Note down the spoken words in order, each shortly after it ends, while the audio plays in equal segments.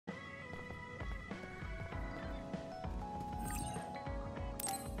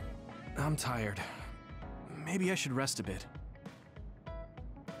I'm tired. Maybe I should rest a bit.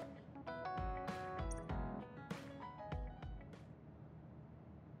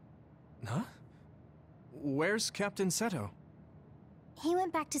 Huh? Where's Captain Seto? He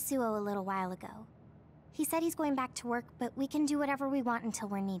went back to Suo a little while ago. He said he's going back to work, but we can do whatever we want until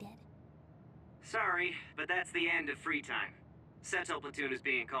we're needed. Sorry, but that's the end of free time. Seto platoon is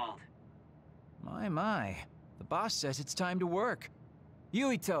being called. My. The boss says it's time to work.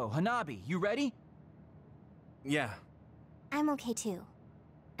 Yuito, Hanabi, you ready? Yeah. I'm okay too.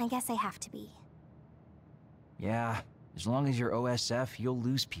 I guess I have to be. Yeah, as long as you're OSF, you'll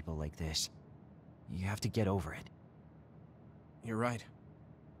lose people like this. You have to get over it. You're right.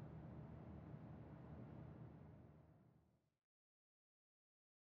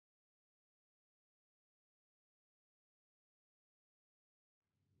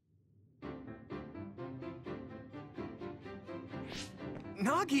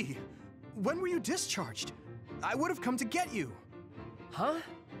 Nagi! When were you discharged? I would have come to get you. Huh?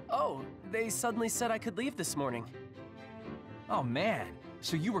 Oh, they suddenly said I could leave this morning. Oh man,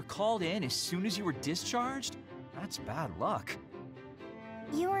 so you were called in as soon as you were discharged? That's bad luck.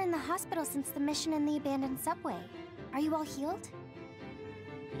 You were in the hospital since the mission in the abandoned subway. Are you all healed?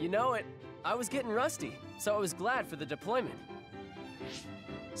 You know it. I was getting rusty, so I was glad for the deployment.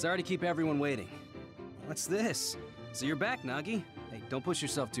 Sorry to keep everyone waiting. What's this? So you're back, Nagi? Hey, don't push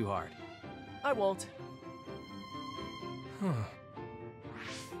yourself too hard. I won't.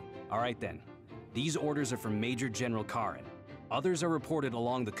 All right then. These orders are from Major General Karin. Others are reported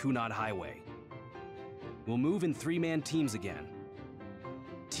along the Kunad Highway. We'll move in 3-man teams again.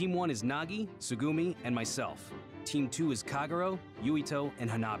 Team 1 is Nagi, Sugumi, and myself. Team 2 is Kagero, Yuito, and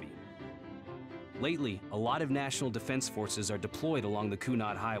Hanabi. Lately, a lot of national defense forces are deployed along the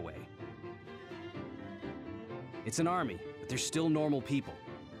Kunad Highway. It's an army, but they're still normal people.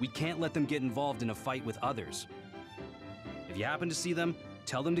 We can't let them get involved in a fight with others. If you happen to see them,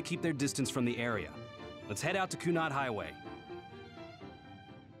 tell them to keep their distance from the area. Let's head out to Kunad Highway.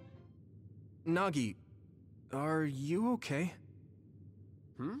 Nagi, are you okay?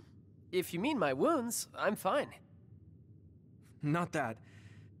 If you mean my wounds, I'm fine. Not that.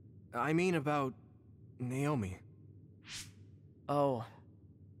 I mean about Naomi. Oh,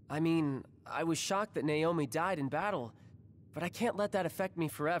 I mean, I was shocked that Naomi died in battle, but I can't let that affect me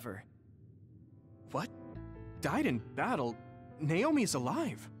forever. What? Died in battle? Naomi's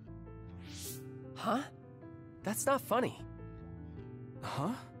alive. Huh? That's not funny.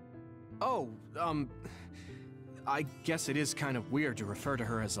 Huh? Oh, I guess it is kind of weird to refer to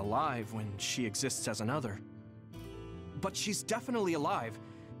her as alive when she exists as another. But she's definitely alive,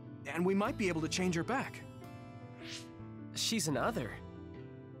 and we might be able to change her back. She's an other.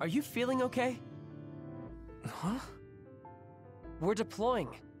 Are you feeling okay? Huh? We're deploying,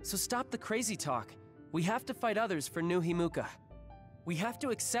 so stop the crazy talk. We have to fight others for New Himuka. We have to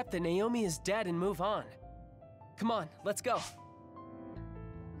accept that Naomi is dead and move on. Come on, let's go.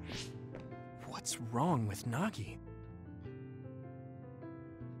 What's wrong with Nagi?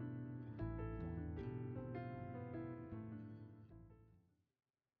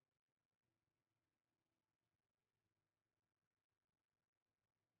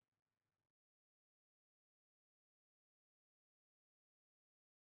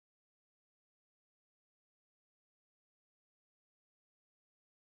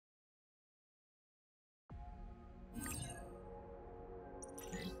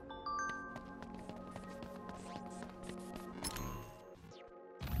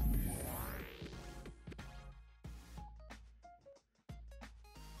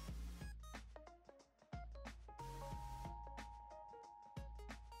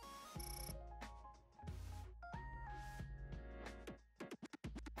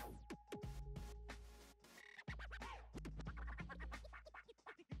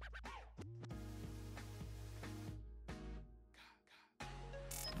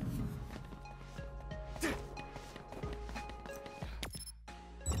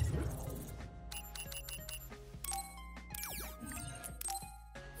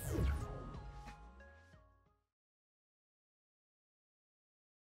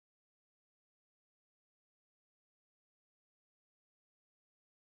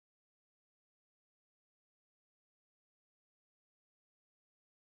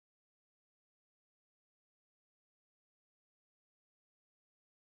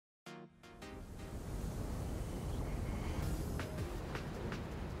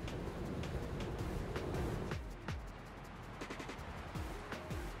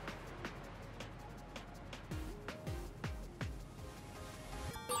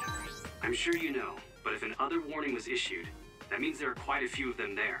 I'm sure you know, but if an other warning was issued, that means there are quite a few of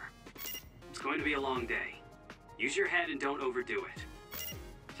them there. going to be a long day. Use your head and don't overdo it.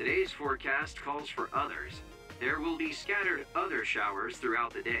 Today's forecast calls for others. There will be scattered other showers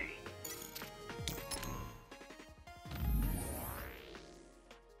throughout the day.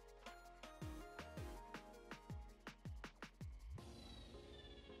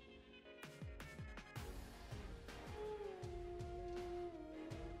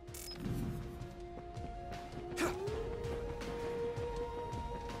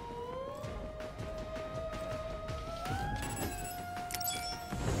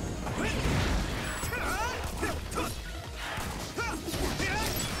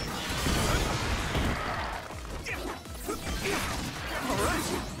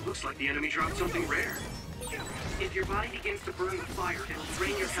 Looks like the enemy dropped something rare. If your body begins to burn with fire, it'll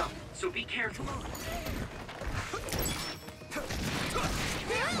drain your health, so be careful.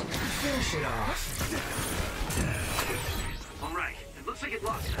 Finish it off. All right, it looks like it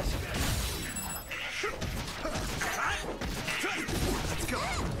lost us. Let's go.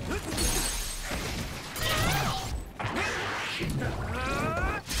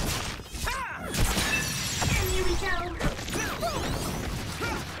 And here we go.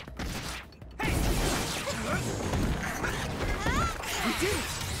 We did it!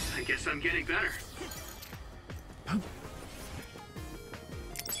 I guess I'm getting better.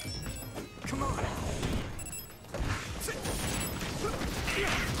 Come on.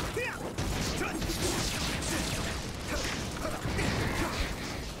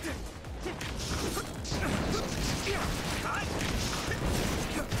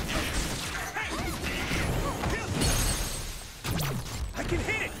 I can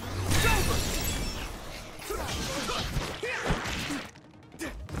hit it! It's over!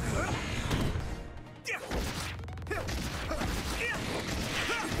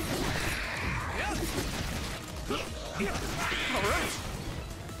 All right.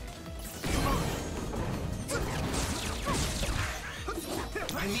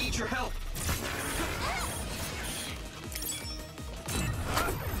 I need your help.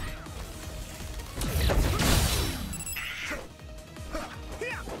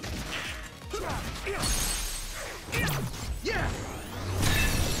 Yeah.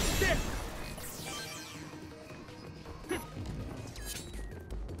 There.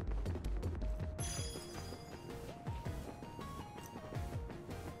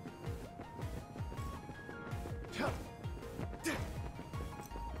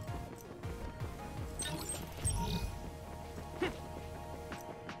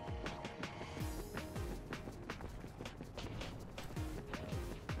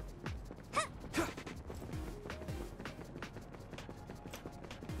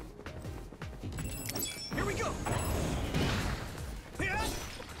 Here we go.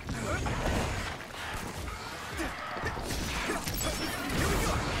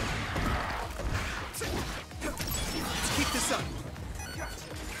 Let's keep this up.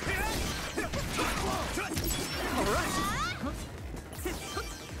 All right.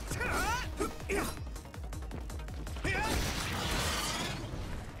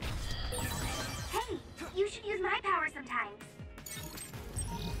 Hey, you should use my power sometimes.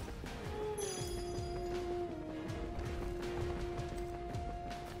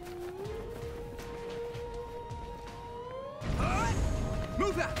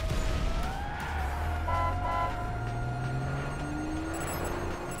 Move out.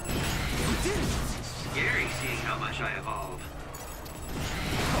 We did it. Scary seeing how much I evolve.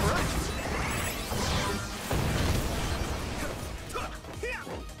 All right.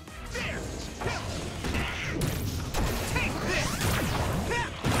 There. Take this.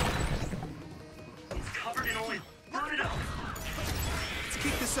 It's covered in oil. Burn it up. Let's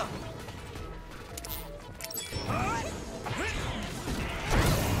keep this up.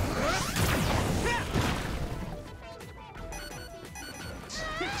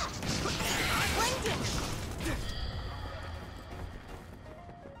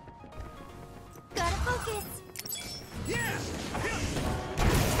 Gotta focus. Yeah.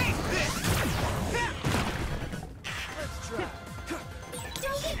 Take this. Let's try. Don't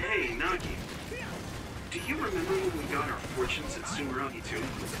get Hey, Nagi. Do you remember when we got our fortunes at Sumeragi too?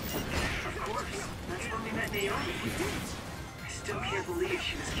 Of course. That's when we met Naomi. I still can't believe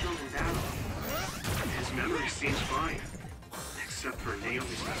she was killed in battle. His memory seems fine. Except for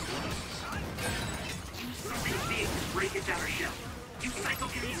Naomi's memory. Something big is breaking down her shell. Use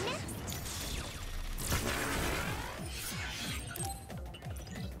psychokinesis.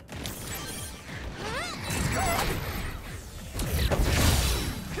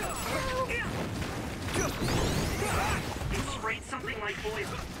 You sprayed something like oil.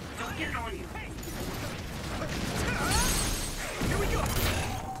 Don't get it on you. Here we go.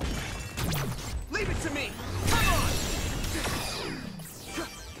 to me! Come on!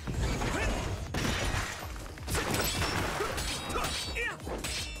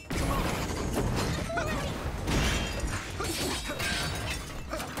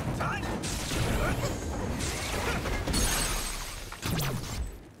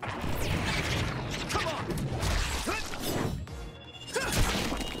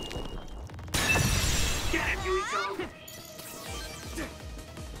 Get him, Yuito!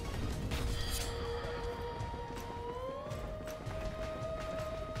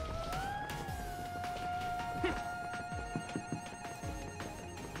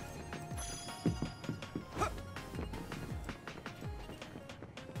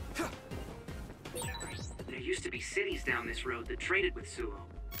 There used to be cities down this road that traded with Suo.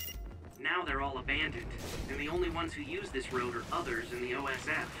 Now they're all abandoned, and the only ones who use this road are others in the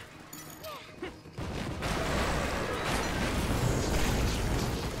OSF.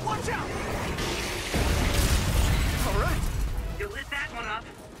 Watch out! All right. You lit that one up.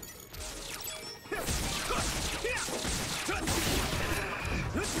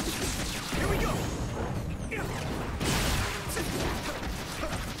 Here we go.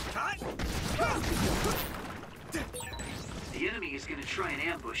 The enemy is gonna try and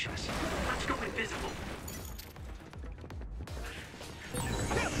ambush us. Let's go invisible.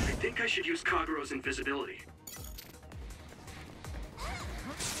 I think I should use Kagero's invisibility.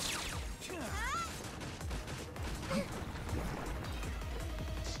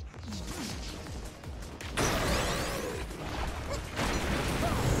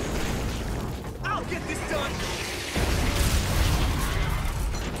 I'll get this done.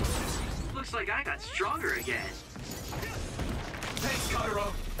 Looks like I got stronger again. Thanks,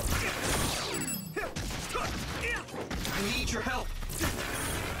 Kagero. I need your help.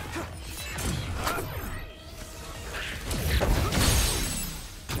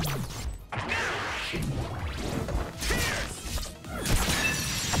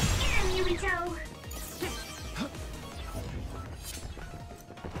 Yuito!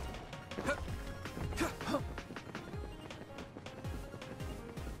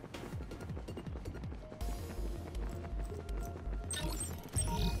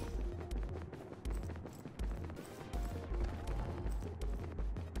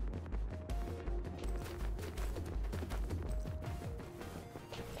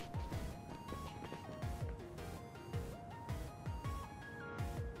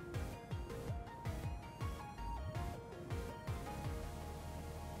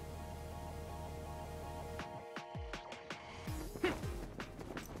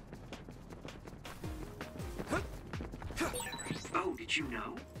 Oh, did you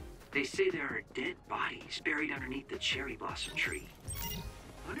know? They say there are dead bodies buried underneath the cherry blossom tree.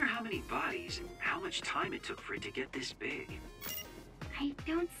 Wonder how many bodies and how much time it took for it to get this big. I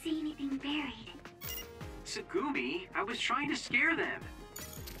don't see anything buried. Tsugumi, I was trying to scare them.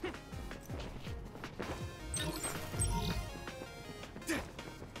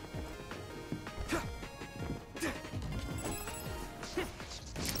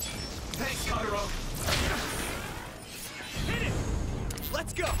 Thanks, Kagero. Hit it!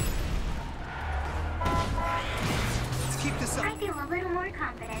 Let's go! Let's keep this up. I feel a little more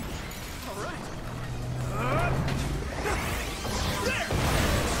confident. All right.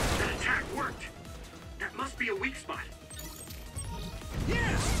 That attack worked. That must be a weak spot.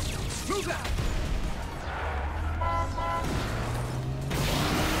 Yeah! Move out!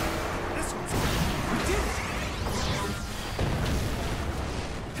 This one's... We did it!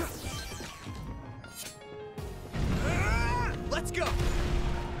 Let's go! All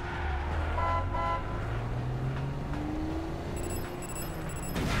right!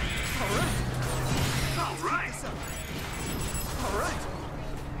 All right. This up. All right!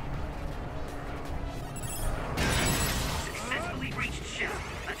 Successfully reached shell.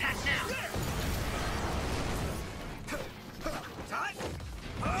 Attack now. Time!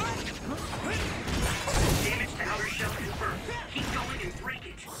 Damage to outer shell confirmed. Keep going and break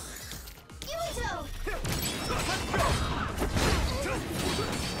it. Yuito! Let's go!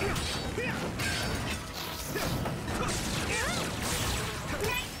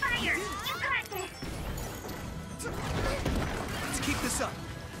 Nice fire! You got this! Let's keep this up.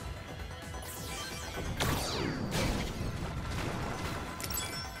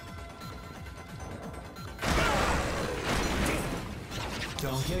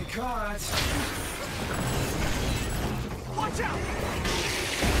 Don't get caught. Watch out!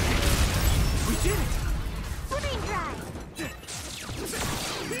 We did it! Swimming drive!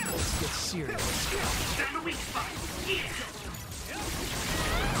 Let's get serious. Found a weak spot. Yeah.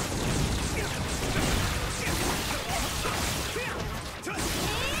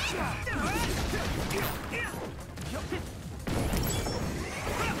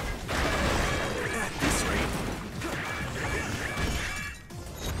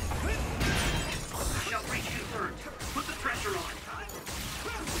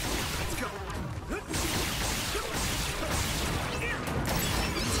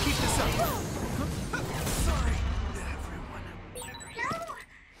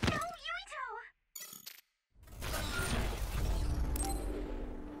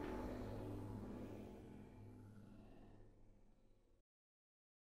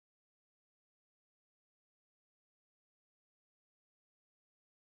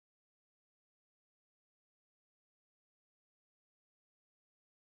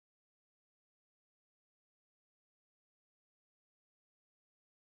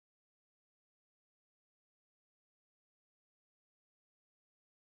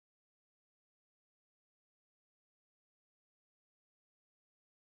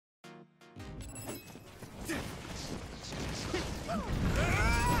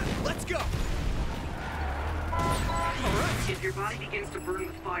 If your body begins to burn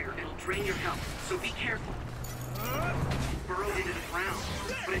with fire, it'll drain your health, so be careful. Burrow into the ground,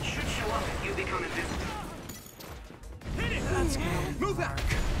 but it should show up if you become invisible. Hit it! That's good. Move back!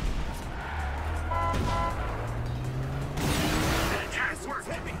 That attack worked!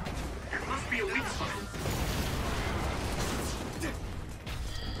 That must be a weak spot.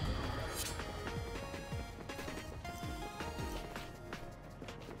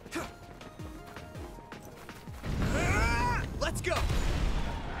 Let's go!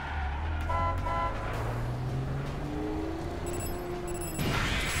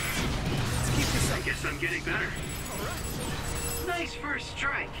 Let's keep this up. I guess I'm getting better. Nice first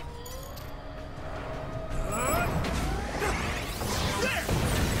strike. There!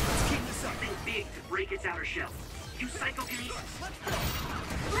 Let's keep this up. Something big to break its outer shell. Use psychokinesis.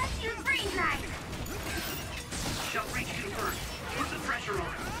 Let's use freeze knife. Shove reach confirmed. Put the pressure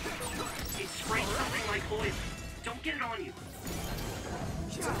on. It sprays something like oil. Don't get it on you.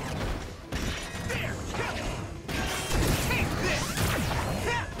 There! Take this!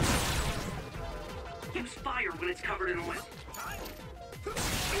 Use fire when it's covered in oil.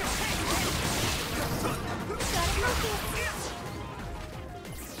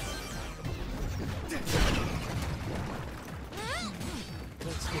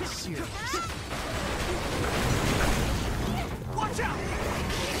 Let's get serious. Watch out!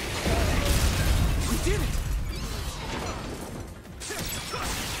 We did it!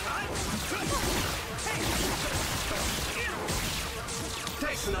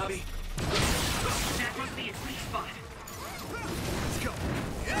 Thanks, Nabi. That must be its weak spot. Let's go.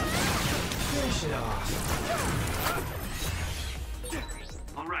 Finish it off.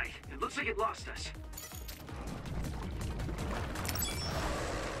 All right, it looks like it lost us.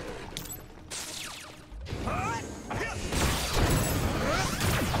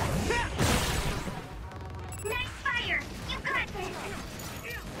 Nice fire. You got this.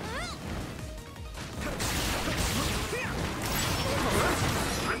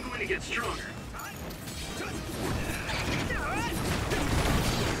 I'm going to get stronger.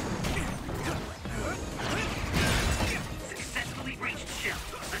 Successfully breached shell.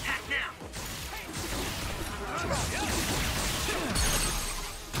 Attack now.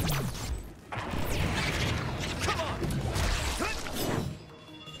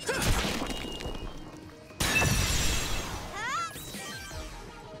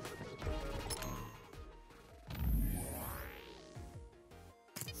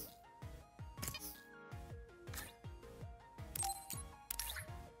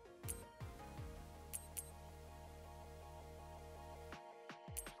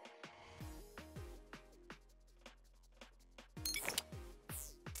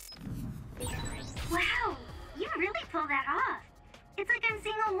 Wow, you really pulled that off. It's like I'm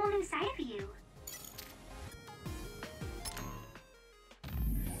seeing a whole new side of you.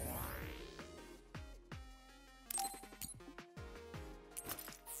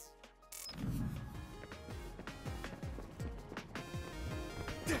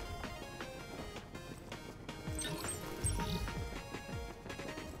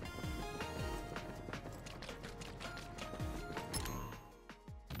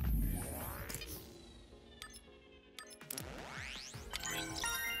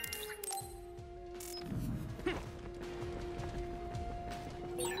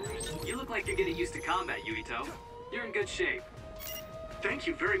 You look like you're getting used to combat, Yuito. You're in good shape. Thank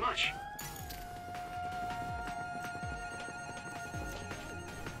you very much.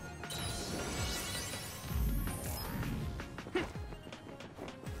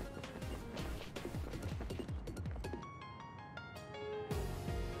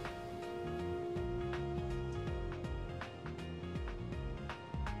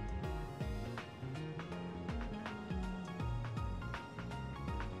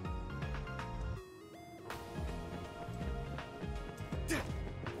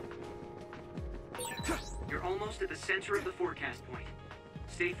 You're almost at the center of the forecast point.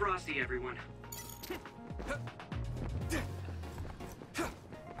 Stay frosty, everyone.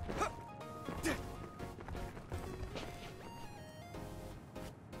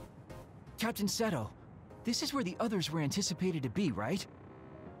 Captain Seto, this is where the others were anticipated to be, right?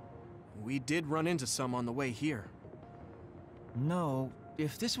 We did run into some on the way here. No,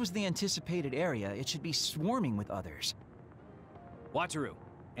 if this was the anticipated area, it should be swarming with others. Wataru,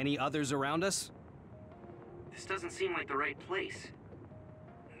 any others around us? This doesn't seem like the right place.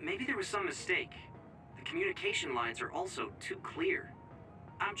 Maybe there was some mistake. The communication lines are also too clear.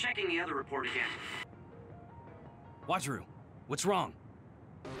 I'm checking the other report again. Wataru, what's wrong?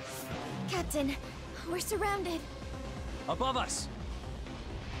 Captain, we're surrounded. Above us!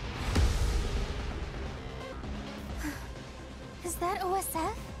 Is that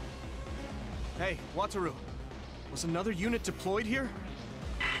OSF? Hey, Wataru. Was another unit deployed here?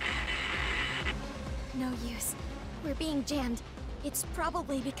 No use. We're being jammed. It's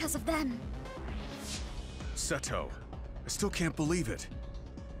probably because of them. Seto, I still can't believe it.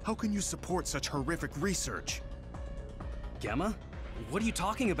 How can you support such horrific research? Gemma? What are you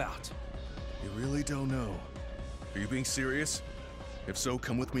talking about? You really don't know. Are you being serious? If so,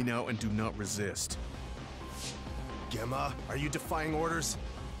 come with me now and do not resist. Gemma, are you defying orders?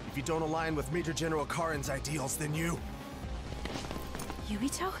 If you don't align with Major General Karin's ideals, then you...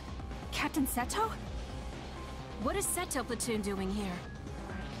 Yuito? Captain Seto? What is Seto Platoon doing here?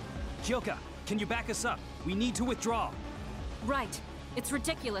 Kyoka, can you back us up? We need to withdraw. Right. It's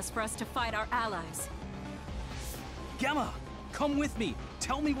ridiculous for us to fight our allies. Gemma, come with me.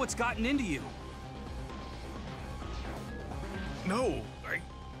 Tell me what's gotten into you. No,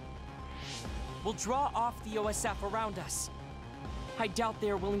 We'll draw off the OSF around us. I doubt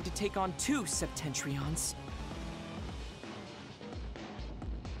they are willing to take on 2 Septentrions.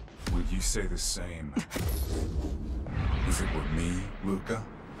 Would you say the same? Is it with me, Luca?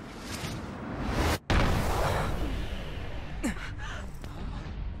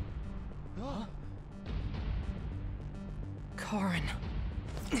 Karin.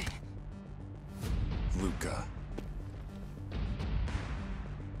 Luca.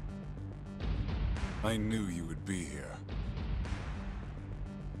 I knew you would be here.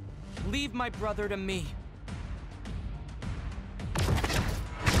 Leave my brother to me.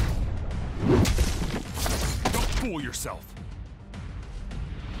 don't fool yourself.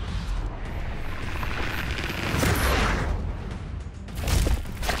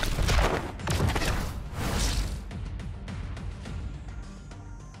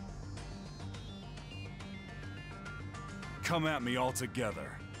 Come at me all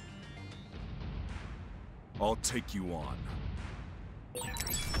together. I'll take you on.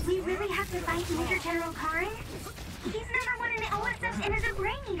 We really have to fight Major General Karin? He's never won an OSF and is a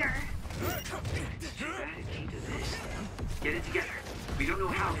brain eater. Strategy to this. Get it together. We don't know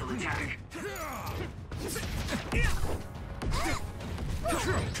how he'll attack.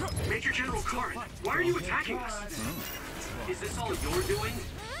 Major General Karin, why are you attacking us? Is this all you're doing?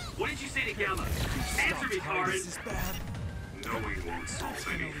 What did you say to Gamma? Answer me, Karin! Knowing won't solve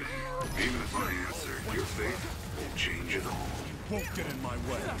anything. Even if I answer, your fate won't change at all. Won't get in my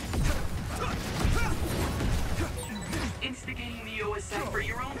way. Instigating the OSF for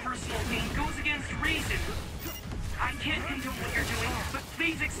your own personal gain goes against reason. I can't condone what you're doing, but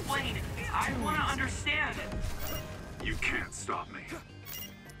please explain. I want to understand. You can't stop me.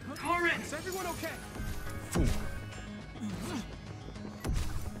 Karin! Is everyone okay? Fool.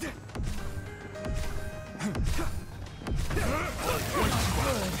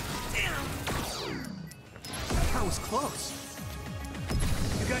 That was close.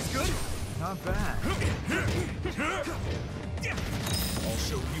 You guys good? Not bad. I'll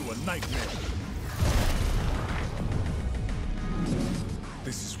show you a nightmare.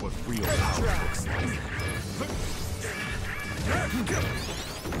 This is what real power looks like.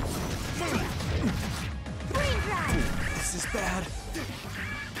 This is bad.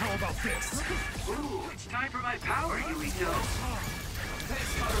 How about this? Ooh, it's time for my power, Yuito.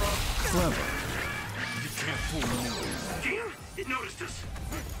 Clever. You can't fool me. Damn, it noticed us.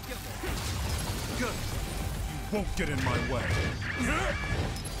 Good. You won't get in my way.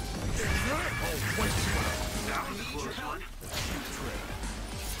 I'll wait you out. That was a close one.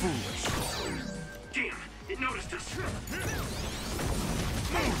 Foolish. Damn, it noticed us.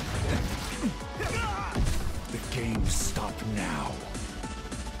 The game stopped now.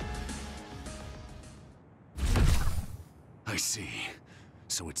 I see.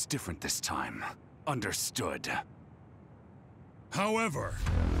 So it's different this time. Understood. However...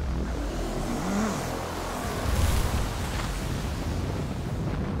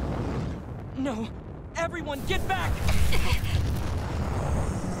 No! Everyone, get back!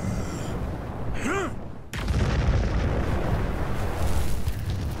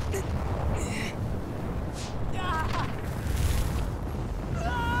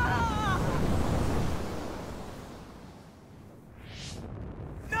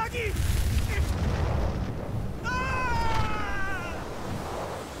 Nagi!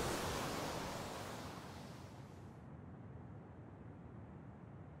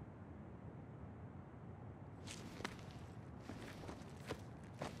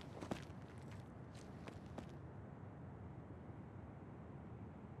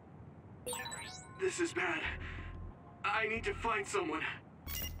 This is bad. I need to find someone.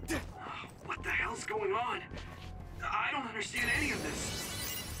 What the hell's going on? I don't understand any of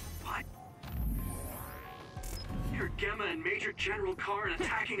this. What? You're Gemma and Major General Karin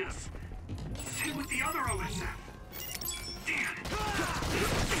attacking us. Same with the other OSF. Damn it.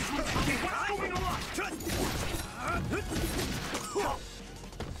 Someone tell me what's going on?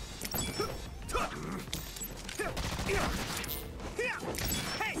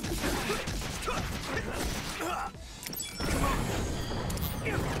 Hey! Come on.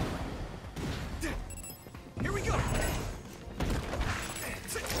 Here we go.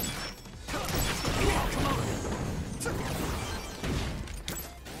 Come on.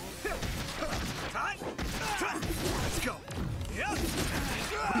 Let's go.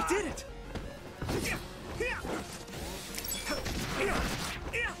 We did it.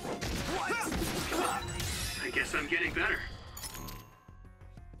 I guess I'm getting better.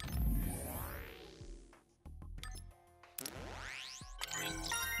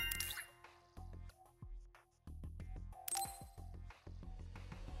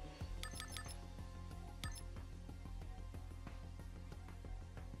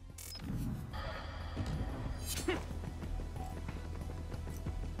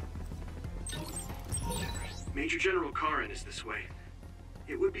 Major General Karin is this way.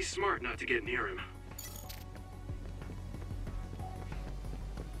 It would be smart not to get near him.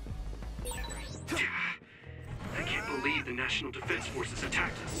 I can't believe the National Defense Forces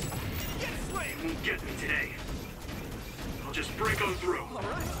attacked us. They won't get me today. I'll just break on through. All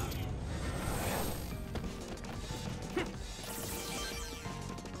right.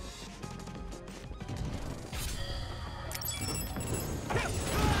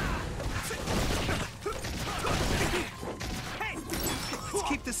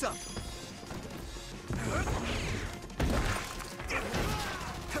 Keep this up.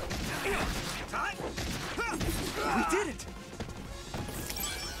 We did it.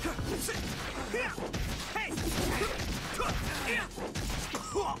 Hey.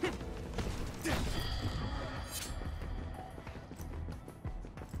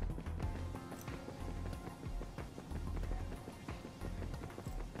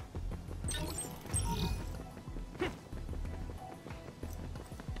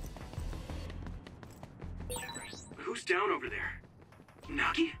 Who's down over there?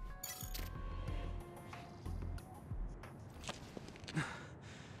 Nagi?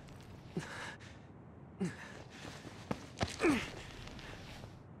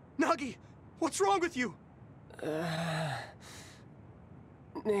 Nagi! What's wrong with you?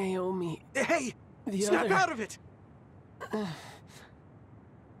 Naomi. Hey! Snap out of it!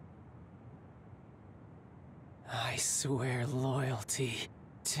 I swear loyalty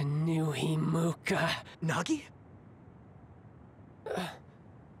to New Himuka. Nagi?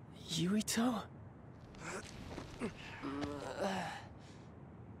 Yuito?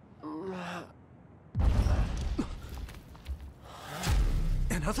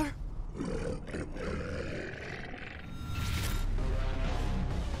 Another?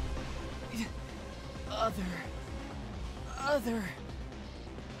 Other...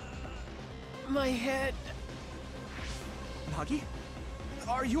 My head... Nagi?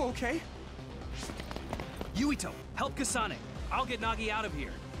 Are you okay? Yuito, help Kasane. I'll get Nagi out of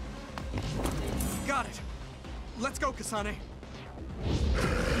here. Got it. Let's go, Kasane.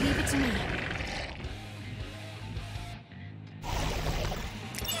 Leave it to me.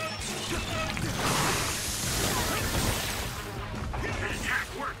 That attack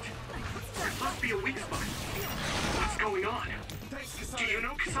worked. There must be a weak spot. What's going on? Do you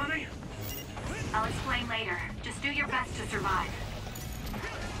know, Kasane? I'll explain later. Just do your best to survive.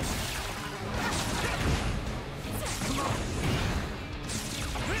 Come on.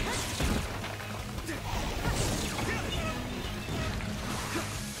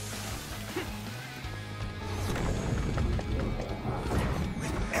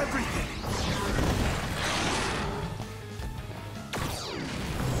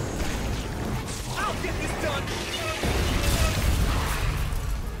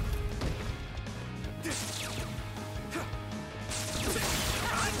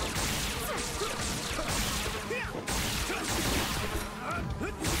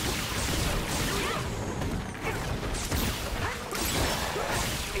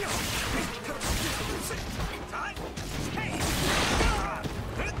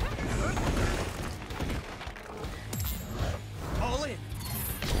 All in.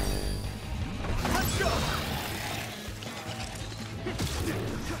 Let's go.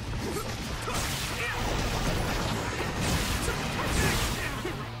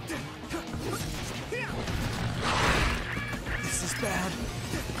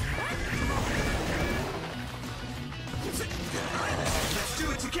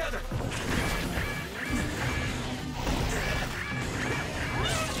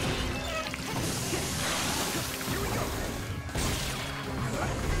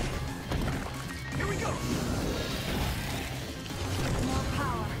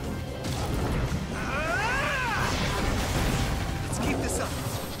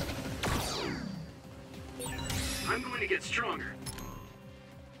 stronger.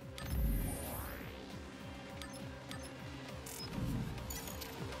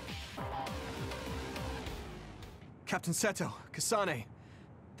 Captain Seto, Kasane,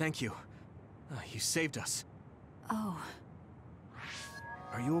 thank you. You saved us. Oh.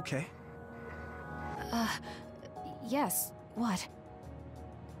 Are you okay? Yes. What?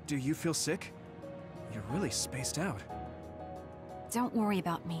 Do you feel sick? You're really spaced out. Don't worry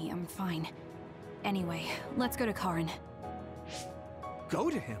about me, I'm fine. Anyway, let's go to Karin. Go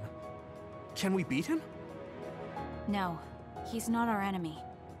to him? Can we beat him? No, he's not our enemy.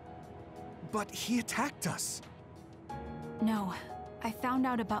 But he attacked us. No, I found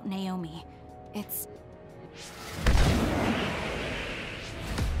out about Naomi. It's...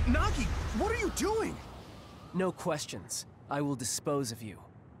 Nagi, what are you doing? No questions. I will dispose of you.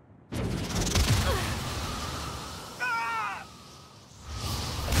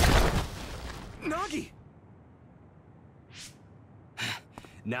 Nagi!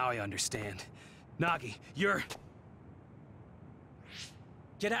 Now I understand. Nagi, you're...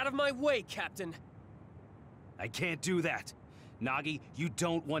 Get out of my way, Captain! I can't do that. Nagi, you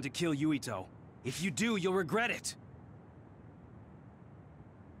don't want to kill Yuito. If you do, you'll regret it.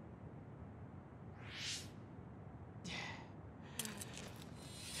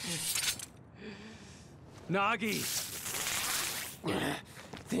 Nagi!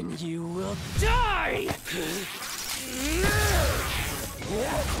 Then you will die!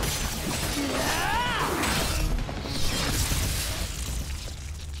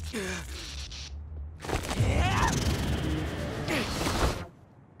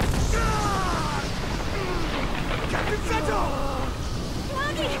 Captain Seto!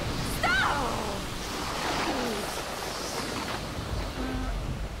 Nagi! Stop!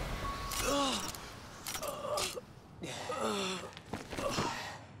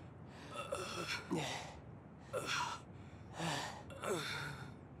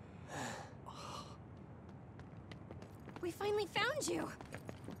 We finally found you!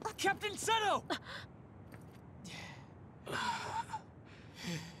 Captain Seto!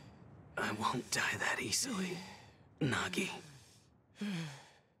 I won't die that easily, Nagi.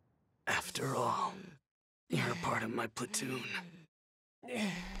 After all, you're a part of my platoon.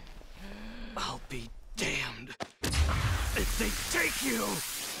 I'll be damned if they take you!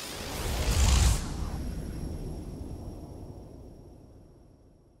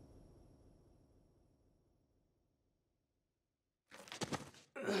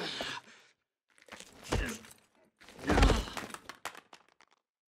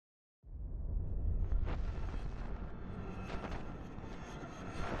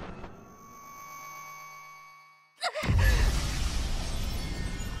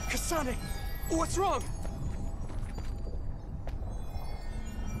 Kasane! What's wrong?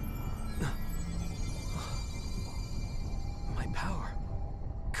 My power.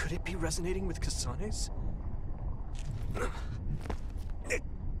 Could it be resonating with Kasane's?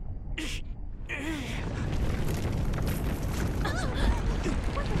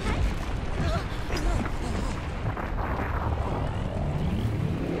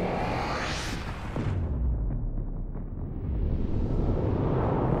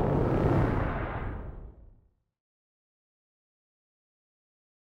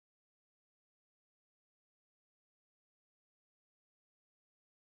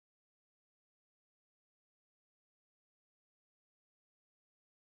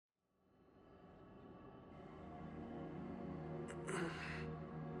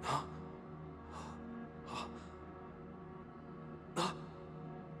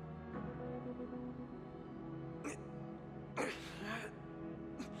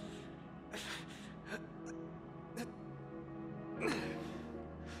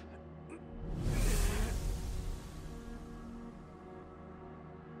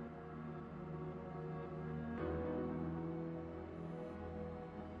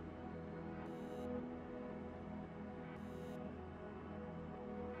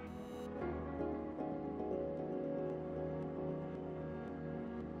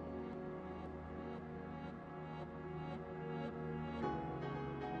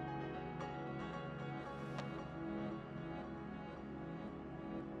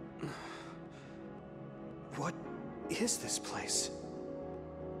 What is this place?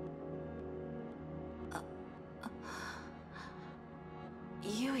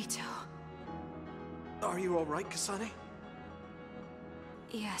 Yuito. Are you all right, Kasane?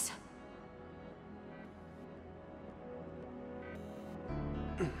 Yes.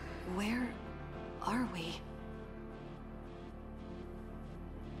 Where are we?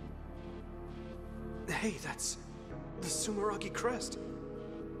 Hey, that's the Sumeragi crest.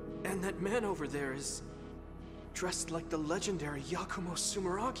 And that man over there is dressed like the legendary Yakumo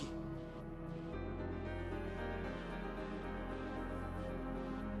Sumeragi.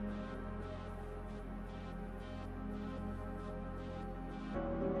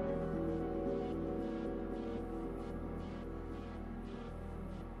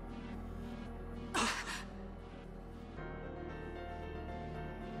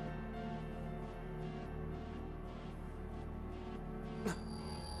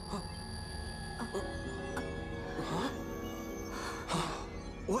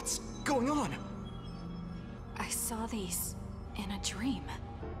 What's going on? I saw these in a dream.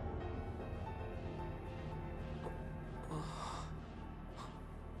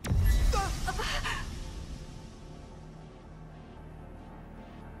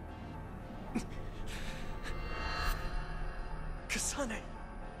 Kasane!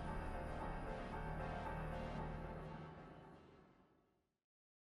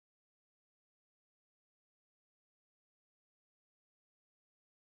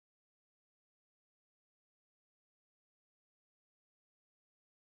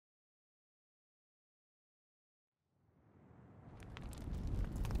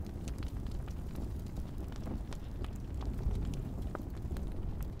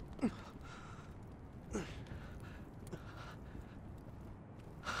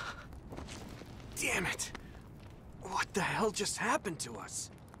 Damn it! What the hell just happened to us?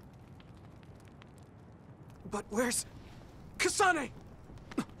 But where's... Kasane?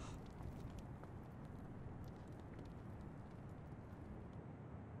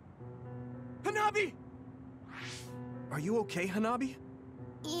 Hanabi! Are you okay, Hanabi?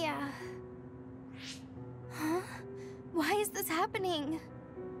 Yeah. Huh? Why is this happening?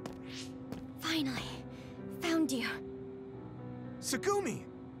 Finally, found you. Tsugumi!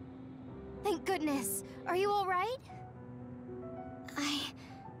 Thank goodness. Are you all right? I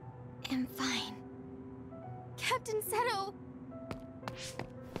am fine. Captain Seto!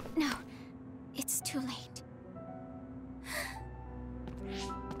 No, it's too late.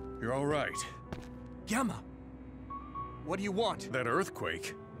 You're all right. Gemma! What do you want? That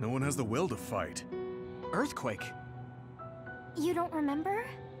earthquake. No one has the will to fight. Earthquake? You don't remember?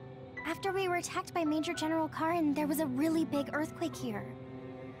 After we were attacked by Major General Karin, there was a really big earthquake here.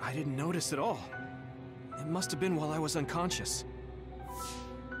 I didn't notice at all. It must have been while I was unconscious.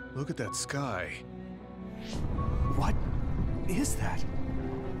 Look at that sky. What is that?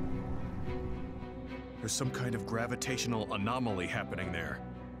 There's some kind of gravitational anomaly happening there.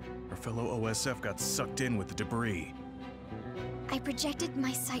 Our fellow OSF got sucked in with the debris. I projected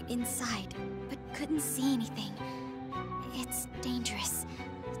my sight inside, but couldn't see anything. It's dangerous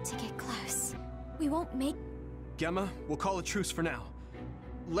to get close. We won't make... Gemma, we'll call a truce for now.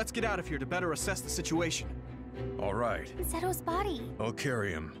 Let's get out of here to better assess the situation. All right. Seto's body. I'll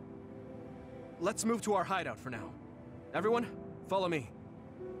carry him. Let's move to our hideout for now. Everyone, follow me.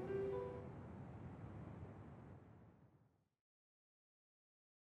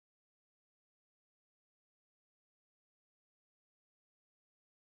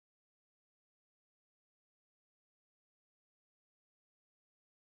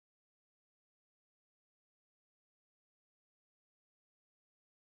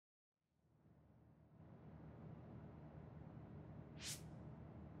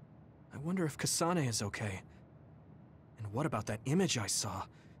 I wonder if Kasane is okay. And what about that image I saw?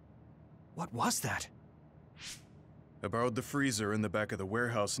 What was that? I borrowed the freezer in the back of the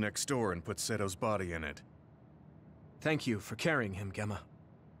warehouse next door and put Seto's body in it. Thank you for carrying him, Gemma.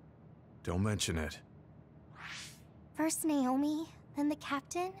 Don't mention it. First Naomi, then the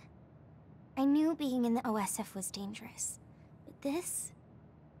captain. I knew being in the OSF was dangerous. But this...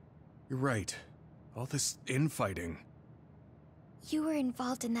 You're right. All this infighting. You were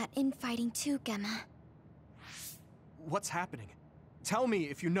involved in that infighting too, Gemma. What's happening? Tell me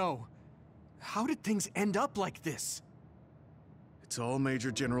if you know. How did things end up like this? It's all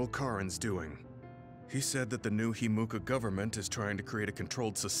Major General Karin's doing. He said that the new Himuka government is trying to create a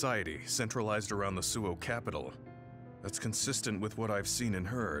controlled society centralized around the Suo capital. That's consistent with what I've seen and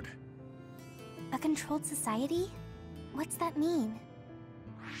heard. A controlled society? What's that mean?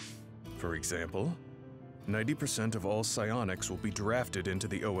 For example, 90% of all psionics will be drafted into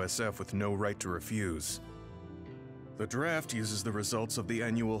the OSF with no right to refuse. The draft uses the results of the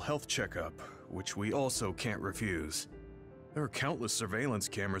annual health checkup, which we also can't refuse. There are countless surveillance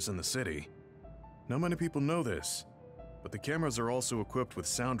cameras in the city. Not many people know this, but the cameras are also equipped with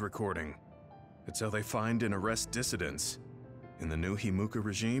sound recording. It's how they find and arrest dissidents. In the new Himuka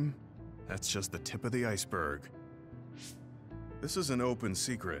regime, that's just the tip of the iceberg. This is an open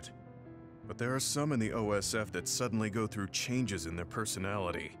secret. But there are some in the OSF that suddenly go through changes in their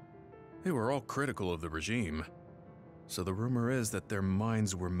personality. They were all critical of the regime, So the rumor is that their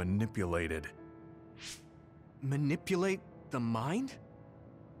minds were manipulated. Manipulate the mind?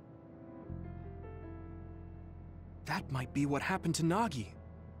 That might be what happened to Nagi.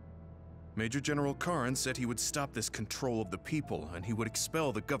 Major General Karin said he would stop this control of the people, and he would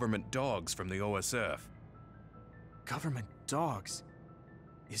expel the government dogs from the OSF. Government dogs?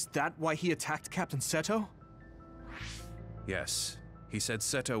 Is that why he attacked Captain Seto? Yes. He said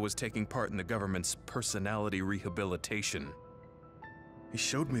Seto was taking part in the government's personality rehabilitation. He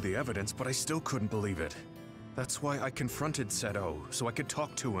showed me the evidence, but I still couldn't believe it. That's why I confronted Seto, so I could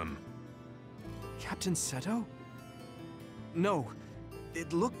talk to him. Captain Seto? No,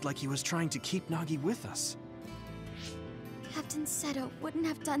 it looked like he was trying to keep Nagi with us. Captain Seto wouldn't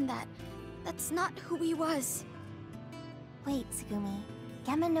have done that. That's not who he was. Wait, Tsugumi.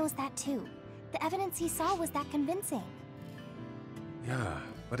 Gemma knows that too. The evidence he saw was that convincing. Yeah,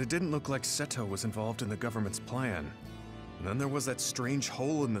 but it didn't look like Seto was involved in the government's plan. And then there was that strange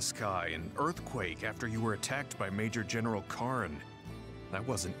hole in the sky, an earthquake after you were attacked by Major General Karin. That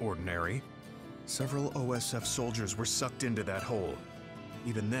wasn't ordinary. Several OSF soldiers were sucked into that hole.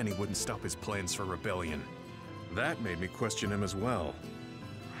 Even then, he wouldn't stop his plans for rebellion. That made me question him as well.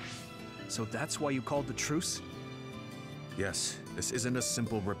 So that's why you called the truce? Yes, this isn't a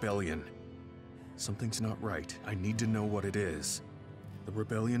simple rebellion. Something's not right. I need to know what it is. The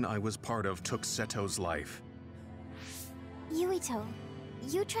rebellion I was part of took Seto's life. Yuito,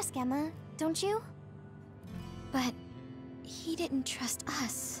 you trust Gemma, don't you? But he didn't trust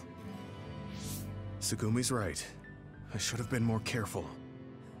us. Tsugumi's right. I should have been more careful.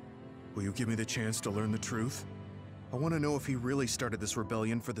 Will you give me the chance to learn the truth? I want to know if he really started this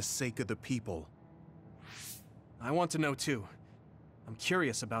rebellion for the sake of the people. I want to know too. I'm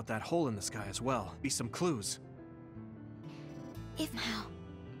curious about that hole in the sky as well. Be some clues. If how?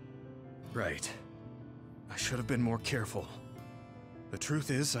 Right. I should have been more careful. The truth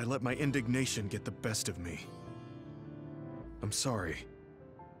is, I let my indignation get the best of me. I'm sorry.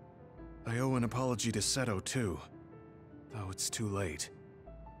 I owe an apology to Seto, too. Though it's too late.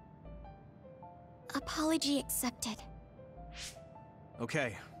 Apology accepted.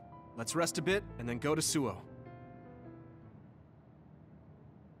 Okay, let's rest a bit and then go to Suo.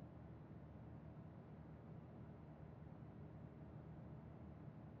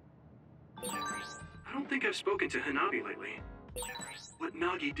 I don't think I've spoken to Hanabi lately. What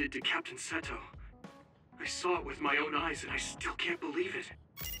Nagi did to Captain Seto. I saw it with my own eyes and I still can't believe it.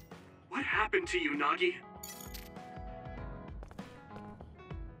 What happened to you, Nagi?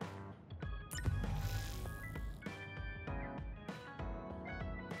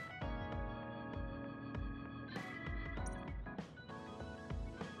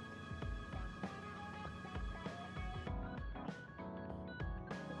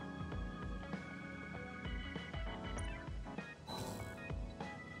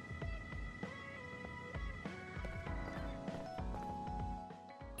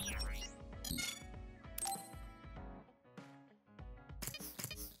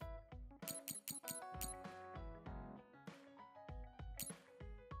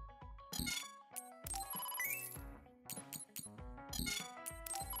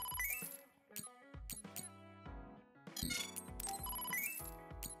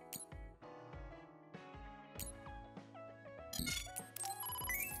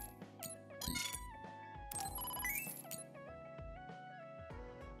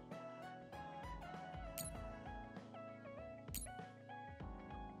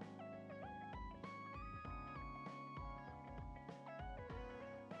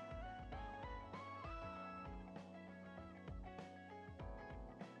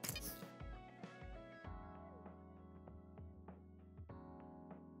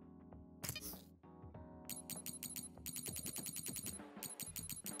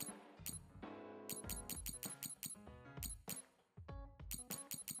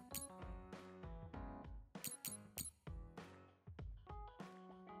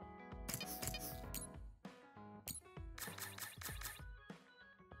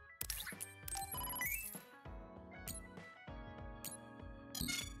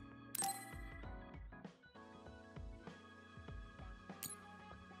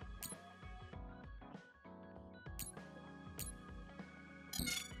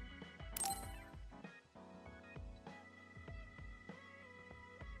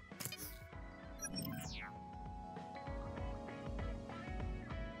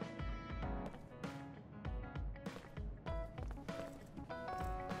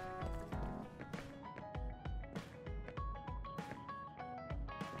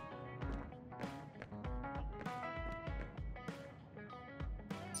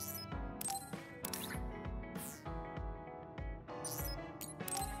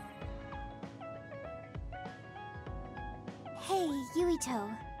 Hey, Yuito.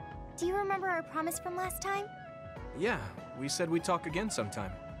 Do you remember our promise from last time? Yeah, we said we'd talk again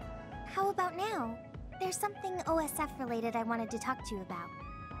sometime. How about now? There's something OSF related I wanted to talk to you about.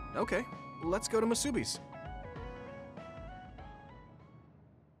 Okay, let's go to Masubi's.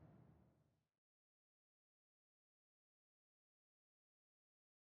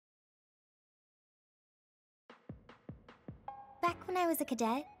 Back when I was a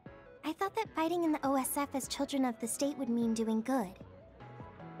cadet, I thought that fighting in the OSF as children of the state would mean doing good.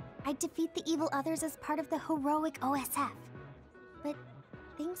 I'd defeat the evil others as part of the heroic OSF. But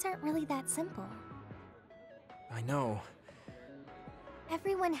things aren't really that simple. I know.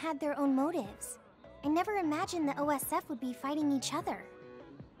 Everyone had their own motives. I never imagined the OSF would be fighting each other.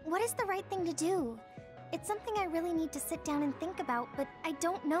 What is the right thing to do? It's something I really need to sit down and think about, but I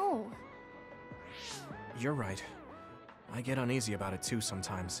don't know. You're right. I get uneasy about it too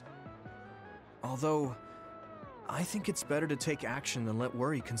sometimes. Although, I think it's better to take action than let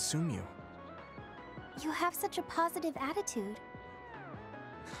worry consume you. You have such a positive attitude.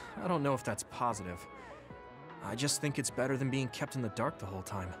 I don't know if that's positive. I just think it's better than being kept in the dark the whole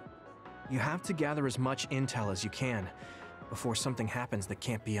time. You have to gather as much intel as you can before something happens that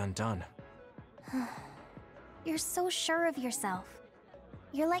can't be undone. You're so sure of yourself.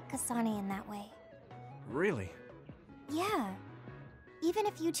 You're like Kasane in that way. Really? Yeah. Even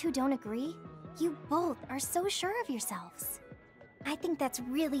if you two don't agree, you both are so sure of yourselves. I think that's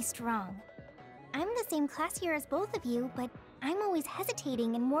really strong. I'm the same class year as both of you, but I'm always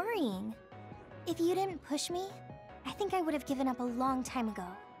hesitating and worrying. If you didn't push me, I think I would have given up a long time ago.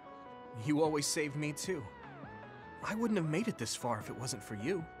 You always saved me too. I wouldn't have made it this far if it wasn't for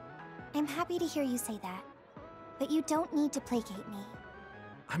you. I'm happy to hear you say that, but you don't need to placate me.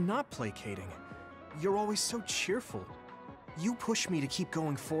 I'm not placating. You're always so cheerful. You push me to keep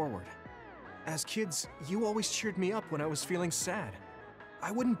going forward. As kids, you always cheered me up when I was feeling sad.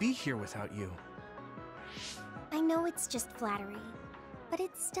 I wouldn't be here without you. I know it's just flattery, but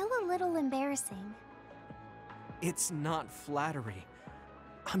it's still a little embarrassing. It's not flattery.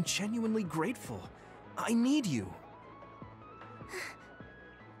 I'm genuinely grateful. I need you.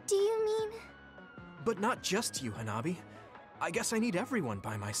 Do you mean? But not just you, Hanabi. I guess I need everyone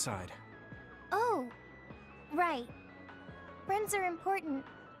by my side. Oh, right. Friends are important.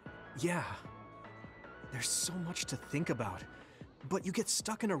 Yeah. There's so much to think about, but you get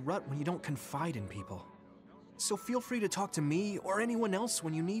stuck in a rut when you don't confide in people. So feel free to talk to me or anyone else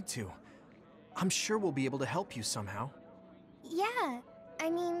when you need to. I'm sure we'll be able to help you somehow. Yeah, I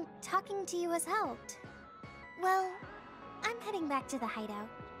mean, talking to you has helped. Well, I'm heading back to the hideout.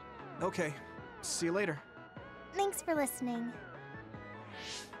 Okay, see you later. Thanks for listening.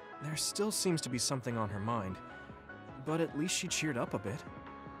 There still seems to be something on her mind, but at least she cheered up a bit.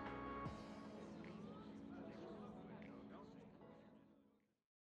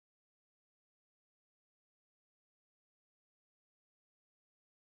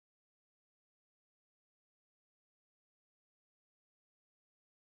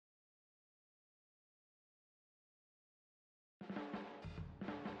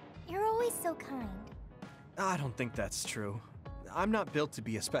 You're always so kind. I don't think that's true. I'm not built to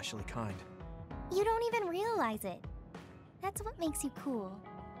be especially kind. You don't even realize it. That's what makes you cool.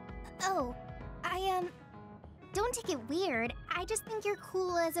 Oh, don't take it weird. I just think you're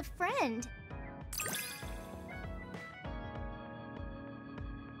cool as a friend.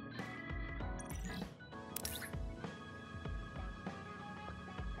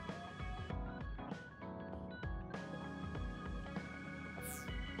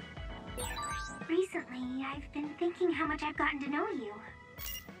 Recently, I've been thinking how much I've gotten to know you.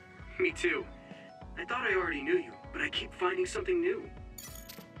 Me too. I thought I already knew you, but I keep finding something new.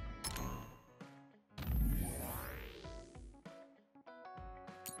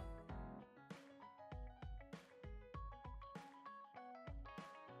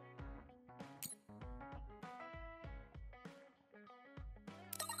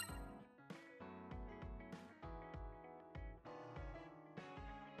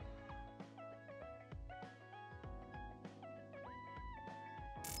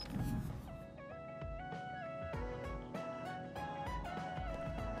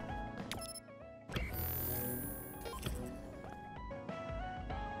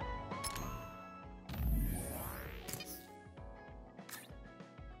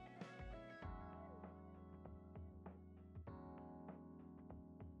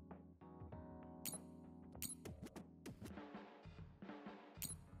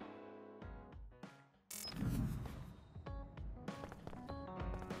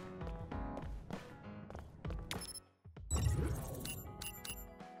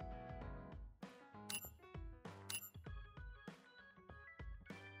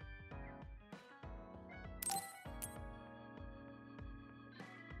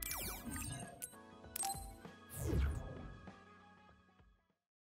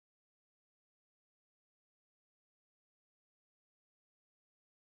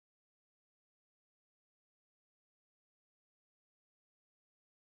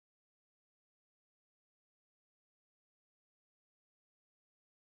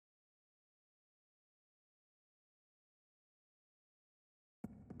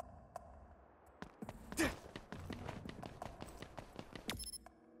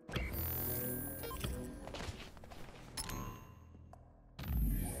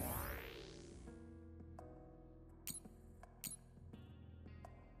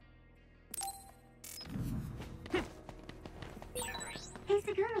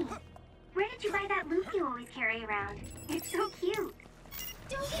 did you buy that loop you always carry around? It's so cute.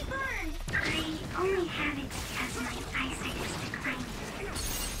 Don't get burned! I only have it because my eyesight is declining.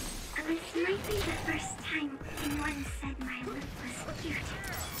 This might be the first time anyone said my loop was cute.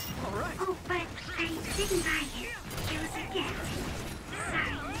 Alright. Oh, but I didn't buy it. It was a gift.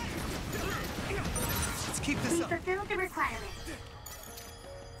 Sorry. Let's keep this We up. fulfilled the requirement.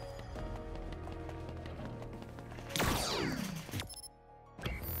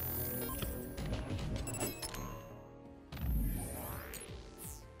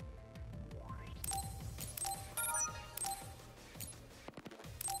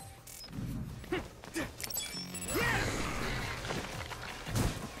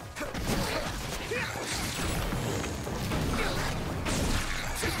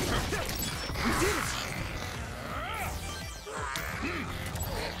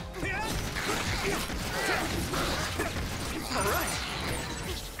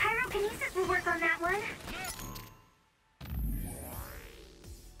 Pyrokinesis will work on that one.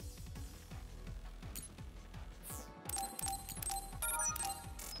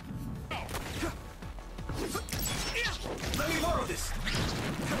 Let me borrow this.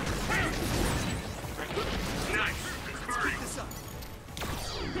 Nice. It's burning. This up.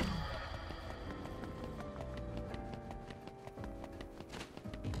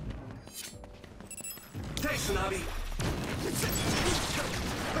 Thanks, Nabi.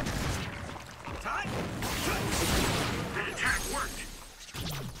 Time. That attack worked.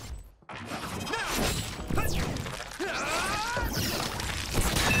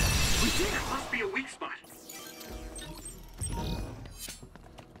 We did it. There must be a weak spot.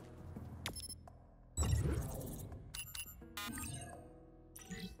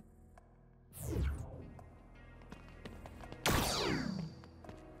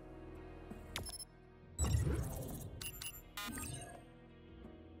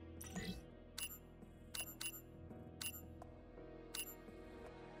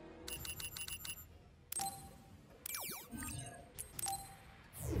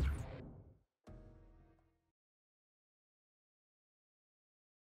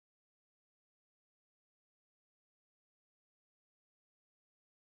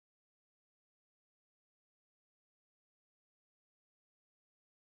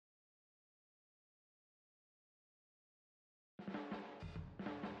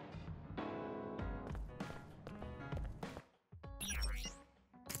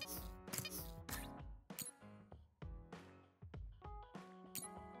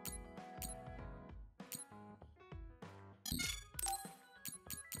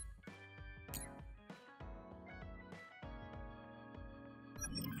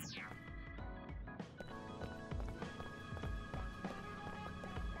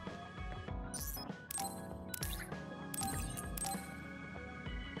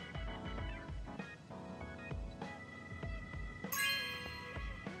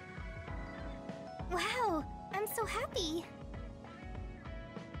 Wow, I'm so happy.